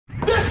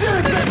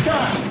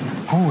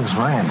Who is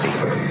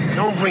Randy?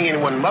 Don't bring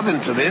anyone mother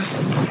into this.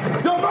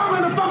 Your mom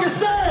in the fucking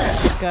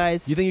stand!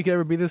 Guys. You think you could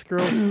ever be this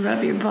girl?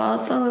 Rub your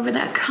balls all over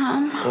that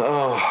cum.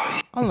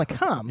 Oh. On the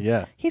cum?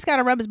 Yeah. He's got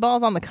to rub his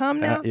balls on the cum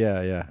now?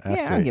 Yeah. Yeah,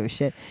 I don't give a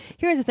shit.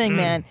 Here's the thing,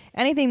 man.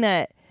 Anything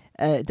that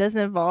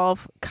doesn't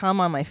involve cum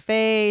on my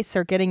face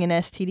or getting an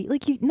STD,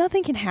 like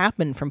nothing can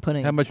happen from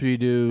putting. How much would you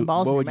do?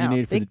 Balls What in would your you mouth.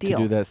 need Big to deal.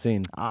 do that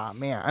scene? Ah,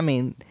 man. I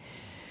mean,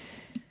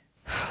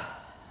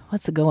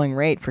 what's the going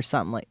rate for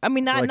something like? I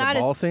mean, not Like a not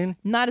ball as scene?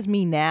 not as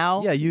me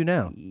now. Yeah, you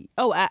now.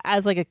 Oh,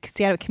 as like a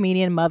stand-up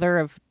comedian, mother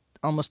of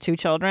almost 2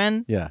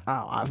 children. Yeah.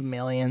 Oh, I have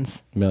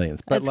millions.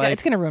 Millions. But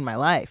It's gonna ruin my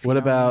life. What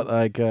you know? about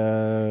like?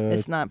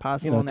 It's not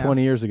possible now.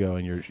 20 years ago,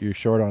 and you're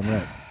short on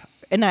rent.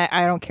 And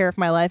I don't care if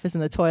my life is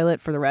in the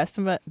toilet for the rest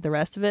of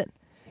it.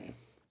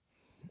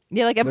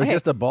 Yeah, like There's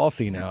just a ball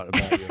scene out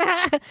about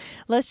you.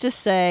 Let's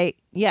just say,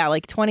 yeah,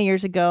 like 20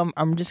 years ago,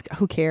 I'm just,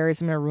 who cares?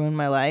 I'm gonna ruin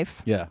my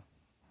life. Yeah.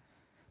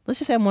 Let's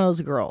just say I'm one of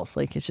those girls.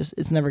 Like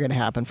it's never gonna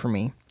happen for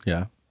me.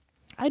 Yeah.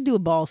 I'd do a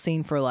ball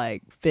scene for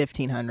like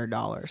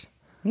 $1,500.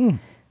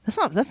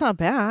 That's not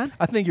bad.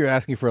 I think you're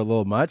asking for a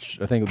little much.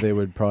 I think they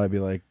would probably be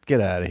like, "Get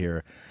out of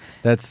here."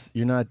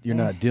 You're not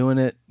doing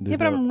it. Yeah,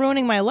 but I'm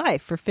ruining my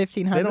life for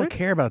 $1,500. They don't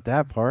care about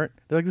that part.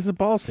 They're like, "This is a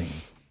ball scene.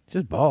 It's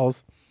just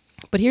balls."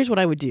 But here's what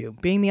I would do.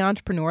 Being the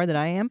entrepreneur that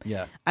I am,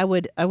 Yeah. I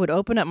would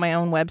open up my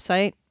own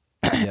website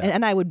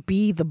and I would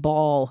be the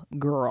ball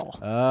girl.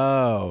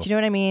 Oh. Do you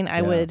know what I mean?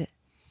 I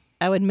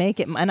would make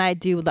it, and I'd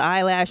do the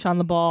eyelash on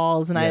the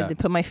balls, and I'd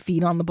put my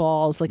feet on the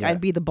balls. Like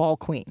I'd be the ball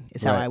queen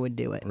is how I would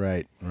do it.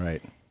 Right.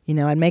 You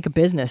know, I'd make a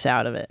business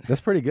out of it. That's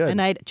pretty good. And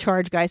I'd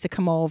charge guys to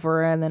come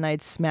over, and then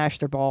I'd smash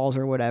their balls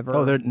or whatever.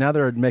 Oh,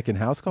 they're making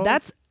house calls?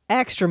 That's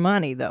extra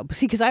money, though.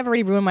 See, because I've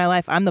already ruined my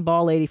life. I'm the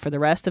ball lady for the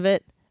rest of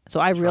it. So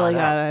I really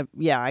gotta,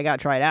 I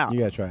gotta try it out. You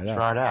gotta try it out.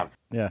 Try it out.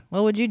 Yeah.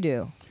 What would you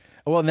do?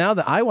 Well, now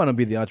that I want to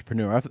be the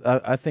entrepreneur,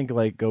 I think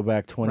like go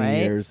back 20 Right?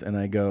 years and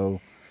I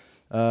go,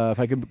 if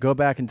I could go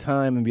back in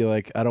time and be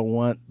like, I don't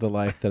want the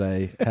life that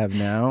I have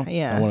now.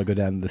 Yeah. I want to go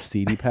down the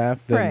seedy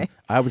path. Then Right.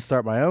 I would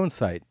start my own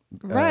site.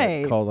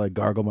 Right. Called like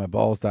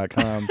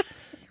garglemyballs.com.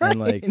 And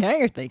like, Now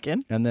you're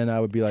thinking. and then I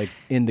would be like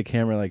into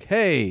camera, like,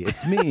 hey,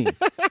 it's me.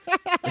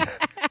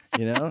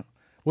 You know?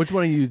 Which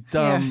one of you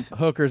dumb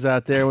hookers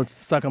out there wants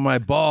to suck on my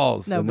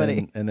balls?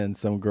 Nobody. And then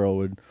some girl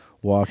would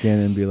walk in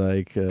and be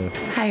like,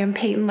 Hi, I'm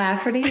Peyton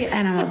Lafferty,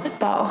 and I'm a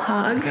ball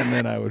hog. and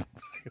then I would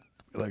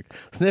be like,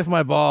 sniff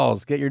my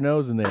balls, get your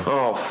nose in there.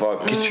 Oh,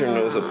 fuck. Get your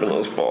nose up in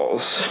those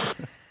balls.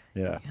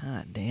 Yeah.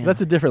 God damn. That's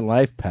a different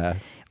life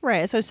path.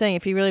 Right. So I'm saying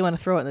if you really want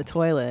to throw it in the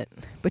toilet,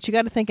 but you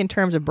got to think in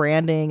terms of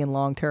branding and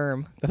long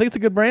term. I think it's a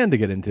good brand to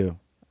get into.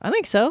 I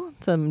think so.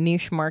 It's a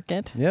niche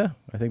market. Yeah.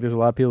 I think there's a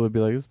lot of people who would be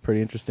like, this is a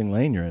pretty interesting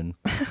lane you're in.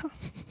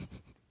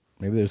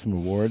 Maybe there's some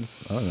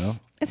rewards. I don't know.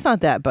 It's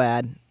not that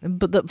bad.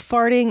 But the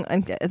farting,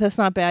 that's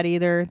not bad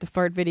either. The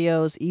fart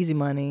videos, easy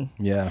money.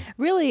 Yeah.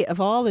 Really, of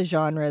all the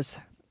genres,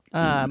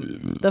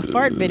 the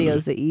fart video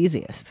is the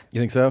easiest.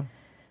 You think so?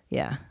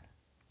 Yeah.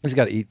 You just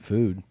got to eat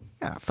food.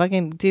 Yeah,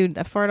 fucking, dude,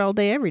 I fart all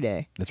day, every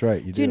day. That's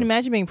right. You Dude, do.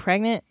 imagine being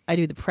pregnant. I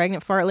do the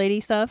pregnant fart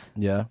lady stuff.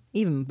 Yeah.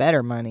 Even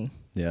better money.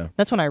 Yeah.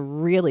 That's when I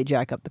really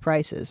jack up the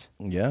prices.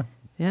 Yeah.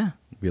 Yeah.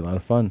 It'd be a lot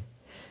of fun.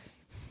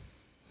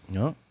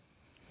 No.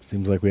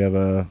 Seems like we have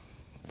a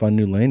fun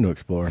new lane to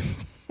explore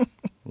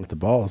with the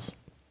balls.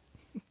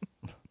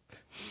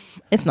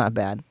 It's not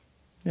bad.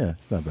 Yeah,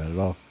 it's not bad at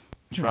all.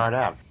 Try it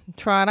out.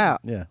 Try it out.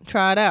 Yeah.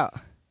 Try it out.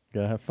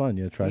 Gotta have fun.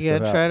 You gotta try You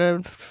stuff gotta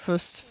out. try to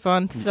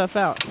fun stuff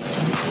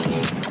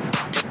out.